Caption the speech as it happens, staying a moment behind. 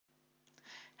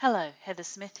Hello, Heather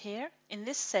Smith here. In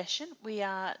this session, we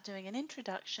are doing an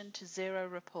introduction to Xero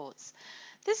Reports.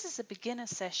 This is a beginner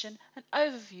session, an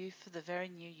overview for the very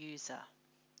new user.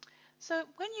 So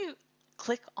when you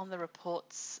click on the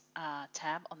Reports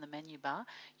tab on the menu bar,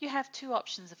 you have two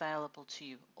options available to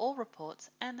you, All Reports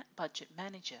and Budget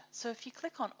Manager. So if you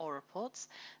click on All Reports,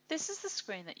 this is the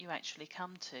screen that you actually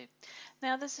come to.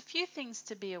 Now there's a few things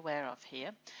to be aware of here.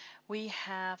 We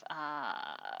have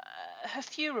a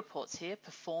few reports here,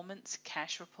 performance,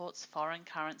 cash reports, foreign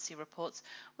currency reports,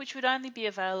 which would only be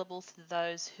available to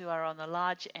those who are on a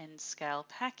large end scale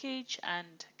package and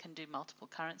can do multiple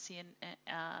currency in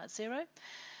Xero.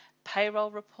 Payroll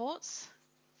reports,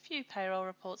 few payroll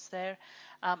reports there.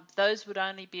 Those would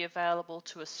only be available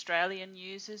to Australian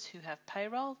users who have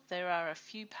payroll. There are a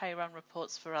few payroll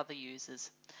reports for other users.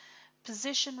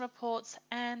 Position reports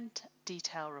and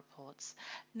detail reports.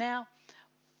 Now,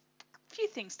 a few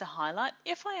things to highlight.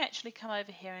 If I actually come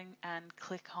over here and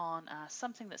click on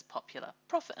something that's popular,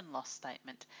 profit and loss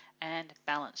statement and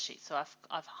balance sheet. So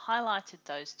I've highlighted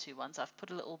those two ones. I've put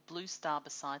a little blue star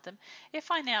beside them. If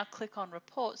I now click on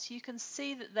reports, you can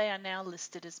see that they are now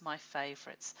listed as my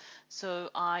favorites.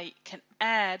 So I can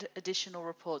add additional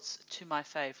reports to my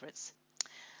favorites.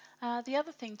 The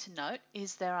other thing to note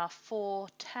is there are four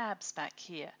tabs back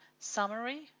here: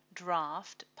 Summary,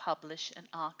 Draft, Publish and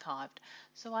Archived.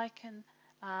 So I can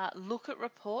look at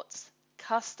reports,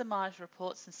 customize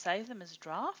reports and save them as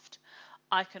draft.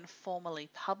 I can formally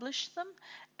publish them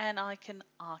and I can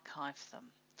archive them.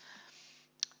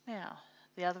 Now,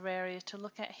 the other area to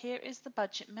look at here is the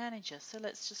Budget Manager. So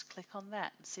let's just click on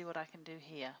that and see what I can do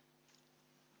here.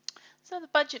 So the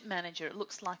Budget Manager, it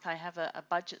looks like I have a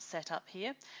budget set up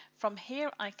here. From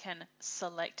here I can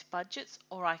select budgets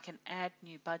or I can add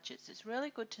new budgets. It's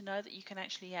really good to know that you can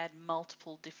actually add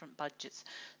multiple different budgets.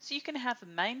 So you can have a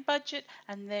main budget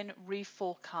and then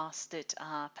reforecast it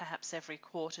perhaps every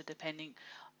quarter, depending,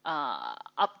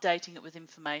 updating it with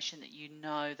information that you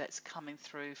know that's coming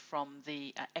through from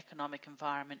the economic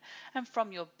environment and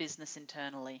from your business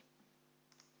internally.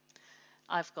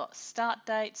 I've got start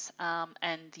dates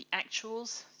and the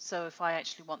actuals. So if I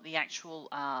actually want the actual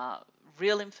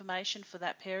real information for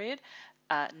that period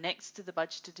next to the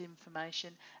budgeted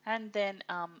information, and then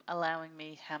allowing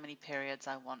me how many periods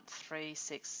I want, 3,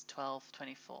 6, 12,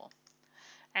 24.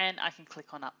 And I can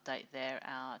click on update there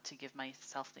to give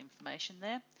myself the information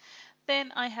there.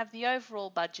 Then I have the overall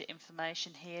budget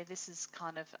information here. This is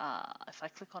kind of, if I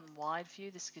click on wide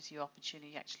view, this gives you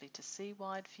opportunity actually to see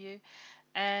wide view.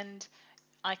 And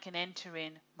I can enter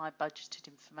in my budgeted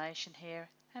information here,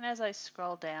 and as I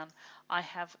scroll down I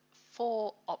have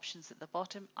four options at the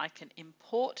bottom. I can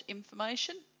import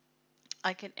information,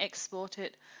 I can export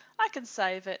it, I can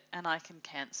save it, and I can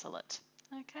cancel it.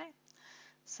 Okay,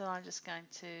 so I'm just going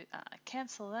to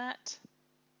cancel that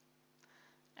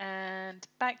and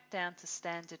back down to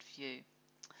standard view.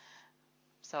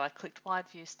 So I clicked wide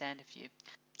view, standard view.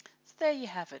 There you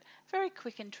have it. Very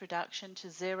quick introduction to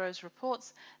Xero's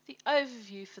reports, the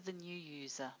overview for the new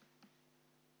user.